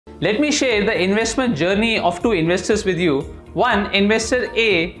Let me share the investment journey of two investors with you. One, investor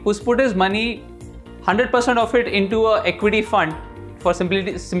A, who's put his money 100% of it into an equity fund. For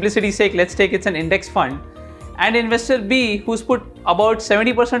simplicity's sake, let's take it's an index fund. And investor B, who's put about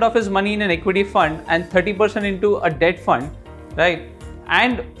 70% of his money in an equity fund and 30% into a debt fund, right?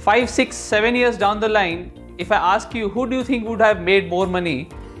 And 5, 6, 7 years down the line, if I ask you, who do you think would have made more money?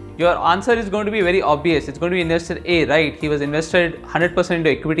 Your answer is going to be very obvious. It's going to be investor A, right? He was invested 100% into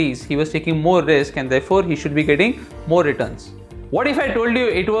equities. He was taking more risk and therefore he should be getting more returns. What if I told you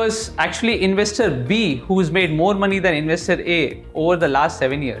it was actually investor B who's made more money than investor A over the last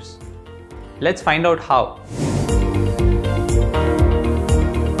 7 years? Let's find out how.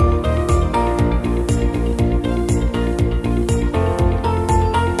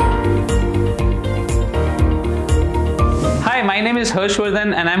 Hi, my name is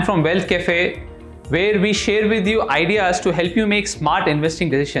Harshvardhan and I'm from Wealth Cafe, where we share with you ideas to help you make smart investing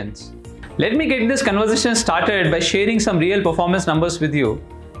decisions. Let me get this conversation started by sharing some real performance numbers with you.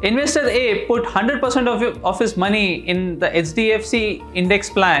 Investor A put 100% of his money in the HDFC index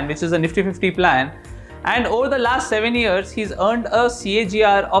plan, which is a Nifty 50 plan, and over the last 7 years, he's earned a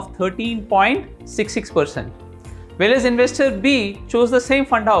CAGR of 13.66%. Whereas investor B chose the same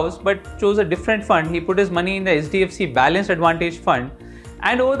fund house but chose a different fund. He put his money in the HDFC Balanced Advantage Fund,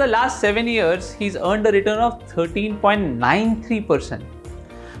 and over the last 7 years, he's earned a return of 13.93%.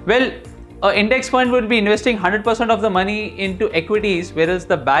 Well, an index fund would be investing 100% of the money into equities, whereas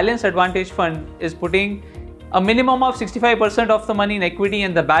the Balanced Advantage Fund is putting a minimum of 65% of the money in equity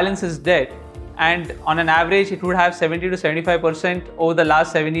and the balance is debt. And on an average, it would have 70 to 75% over the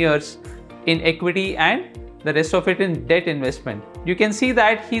last 7 years in equity and the rest of it in debt investment. You can see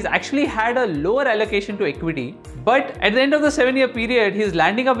that he's actually had a lower allocation to equity, but at the end of the 7-year period, he's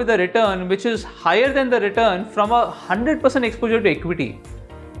landing up with a return which is higher than the return from a 100% exposure to equity.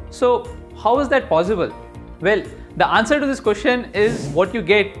 So how is that possible? Well, the answer to this question is what you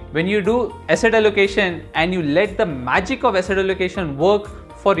get when you do asset allocation and you let the magic of asset allocation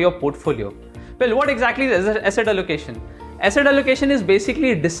work for your portfolio. Well, what exactly is asset allocation? Asset allocation is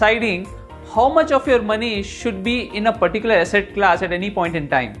basically deciding how much of your money should be in a particular asset class at any point in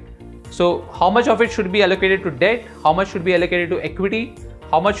time. So how much of it should be allocated to debt, how much should be allocated to equity,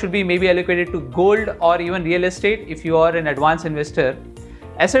 how much should be maybe allocated to gold or even real estate if you are an advanced investor.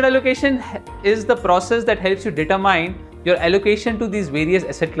 Asset allocation is the process that helps you determine your allocation to these various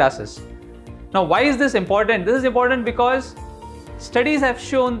asset classes. Now, why is this important? This is important because studies have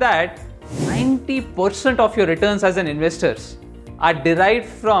shown that 90% of your returns as an investor are derived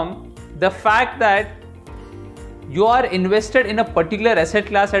from the fact that you are invested in a particular asset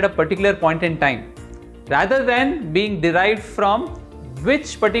class at a particular point in time, rather than being derived from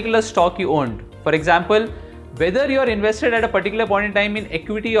which particular stock you owned. For example, whether you are invested at a particular point in time in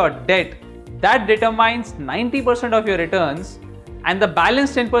equity or debt, that determines 90% of your returns, and the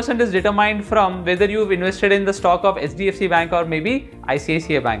balance 10% is determined from whether you've invested in the stock of HDFC Bank or maybe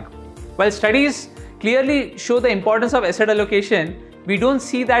ICICI Bank. While studies clearly show the importance of asset allocation, we don't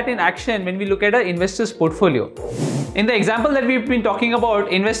see that in action when we look at an investor's portfolio. In the example that we've been talking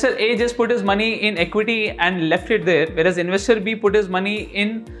about, investor A just put his money in equity and left it there, whereas investor B put his money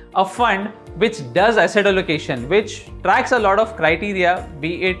in a fund which does asset allocation, which tracks a lot of criteria,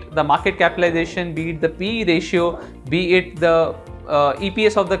 be it the market capitalization, be it the PE ratio, be it the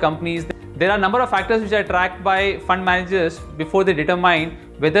EPS of the companies. There are a number of factors which are tracked by fund managers before they determine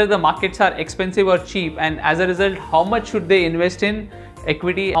whether the markets are expensive or cheap, and as a result, how much should they invest in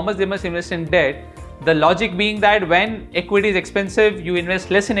equity, how much they must invest in debt. The logic being that when equity is expensive, you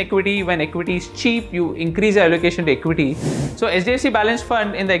invest less in equity. When equity is cheap, you increase your allocation to equity. So HDFC Balanced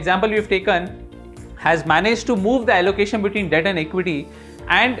Fund, in the example we've taken, has managed to move the allocation between debt and equity,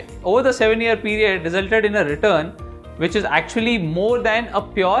 and over the 7-year period resulted in a return which is actually more than a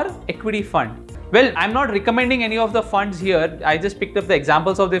pure equity fund. Well, I'm not recommending any of the funds here. I just picked up the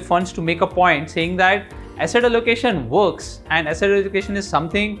examples of the funds to make a point saying that asset allocation works, and asset allocation is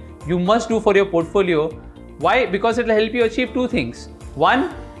something you must do for your portfolio. Why? Because it will help you achieve two things.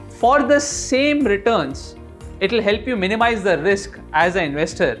 One, for the same returns, it will help you minimize the risk as an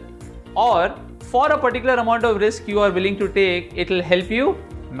investor, or for a particular amount of risk you are willing to take, it will help you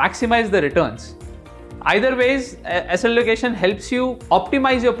maximize the returns. Either ways, asset allocation helps you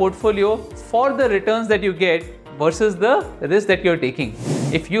optimize your portfolio for the returns that you get versus the risk that you're taking.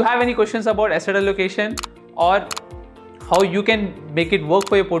 If you have any questions about asset allocation or how you can make it work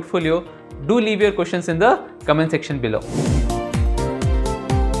for your portfolio, do leave your questions in the comment section below.